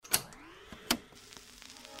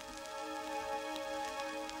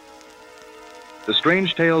The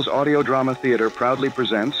Strange Tales Audio Drama Theater proudly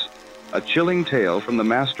presents a chilling tale from the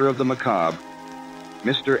master of the macabre,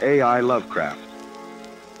 Mr. A.I. Lovecraft.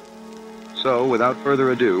 So, without further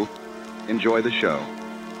ado, enjoy the show.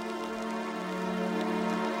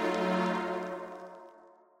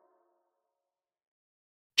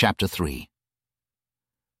 Chapter 3.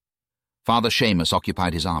 Father Seamus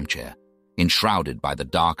occupied his armchair, enshrouded by the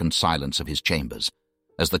darkened silence of his chambers,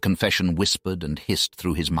 as the confession whispered and hissed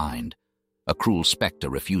through his mind, a cruel spectre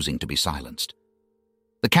refusing to be silenced.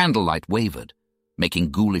 The candlelight wavered,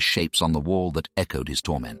 making ghoulish shapes on the wall that echoed his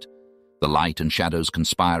torment, the light and shadows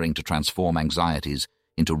conspiring to transform anxieties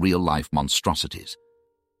into real-life monstrosities.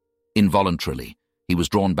 Involuntarily, he was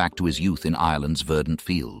drawn back to his youth in Ireland's verdant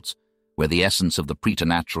fields, where the essence of the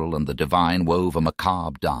preternatural and the divine wove a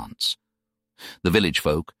macabre dance. The village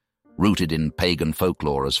folk, rooted in pagan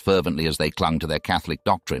folklore as fervently as they clung to their Catholic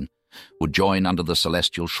doctrine, would join under the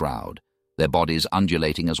celestial shroud, their bodies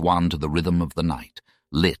undulating as one to the rhythm of the night,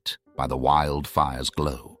 lit by the wild fire's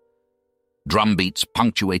glow. Drumbeats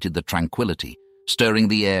punctuated the tranquility, stirring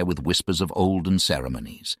the air with whispers of olden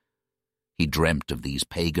ceremonies. He dreamt of these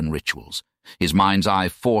pagan rituals, his mind's eye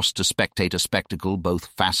forced to spectate a spectacle both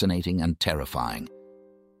fascinating and terrifying.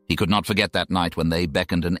 He could not forget that night when they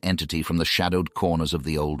beckoned an entity from the shadowed corners of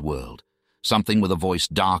the old world, something with a voice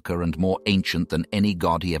darker and more ancient than any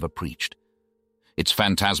god he ever preached. Its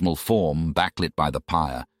phantasmal form, backlit by the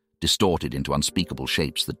pyre, distorted into unspeakable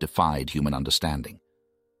shapes that defied human understanding.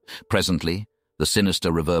 Presently, the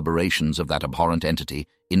sinister reverberations of that abhorrent entity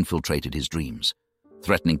infiltrated his dreams,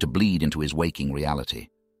 threatening to bleed into his waking reality.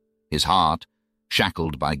 His heart,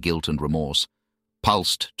 shackled by guilt and remorse,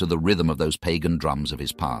 pulsed to the rhythm of those pagan drums of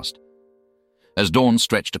his past. As dawn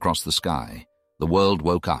stretched across the sky, the world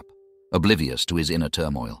woke up, oblivious to his inner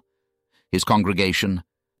turmoil. His congregation,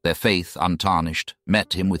 their faith untarnished,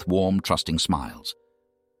 met him with warm, trusting smiles.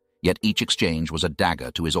 Yet each exchange was a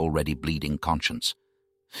dagger to his already bleeding conscience.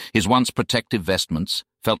 His once protective vestments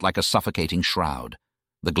felt like a suffocating shroud,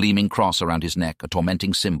 the gleaming cross around his neck a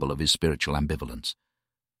tormenting symbol of his spiritual ambivalence.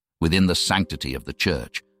 Within the sanctity of the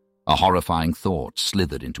church, a horrifying thought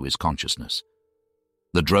slithered into his consciousness.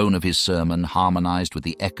 The drone of his sermon harmonized with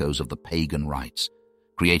the echoes of the pagan rites,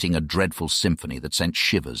 creating a dreadful symphony that sent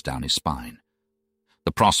shivers down his spine.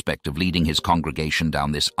 The prospect of leading his congregation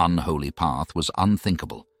down this unholy path was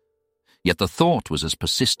unthinkable, yet the thought was as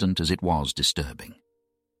persistent as it was disturbing.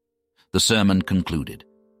 The sermon concluded,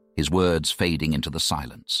 his words fading into the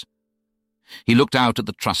silence. He looked out at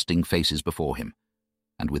the trusting faces before him,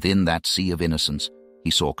 and within that sea of innocence, he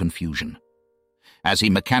saw confusion. As he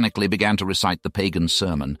mechanically began to recite the pagan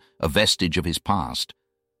sermon, a vestige of his past,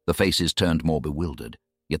 the faces turned more bewildered,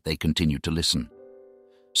 yet they continued to listen.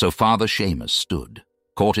 So Father Seamus stood,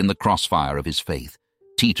 caught in the crossfire of his faith,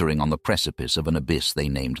 teetering on the precipice of an abyss they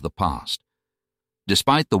named the past.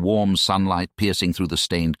 Despite the warm sunlight piercing through the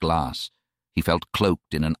stained glass, he felt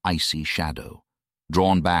cloaked in an icy shadow,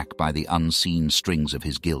 drawn back by the unseen strings of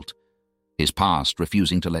his guilt, his past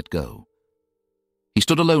refusing to let go. He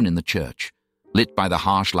stood alone in the church, lit by the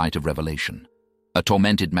harsh light of revelation, a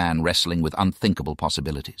tormented man wrestling with unthinkable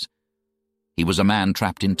possibilities. He was a man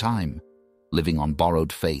trapped in time, living on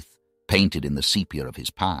borrowed faith, painted in the sepia of his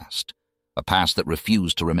past, a past that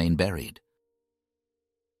refused to remain buried.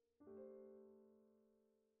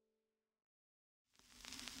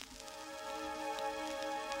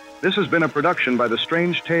 This has been a production by the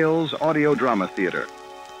Strange Tales Audio Drama Theater.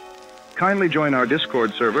 Kindly join our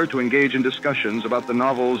Discord server to engage in discussions about the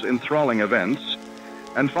novel's enthralling events,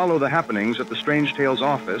 and follow the happenings at the Strange Tales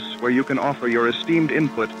office, where you can offer your esteemed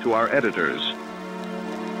input to our editors.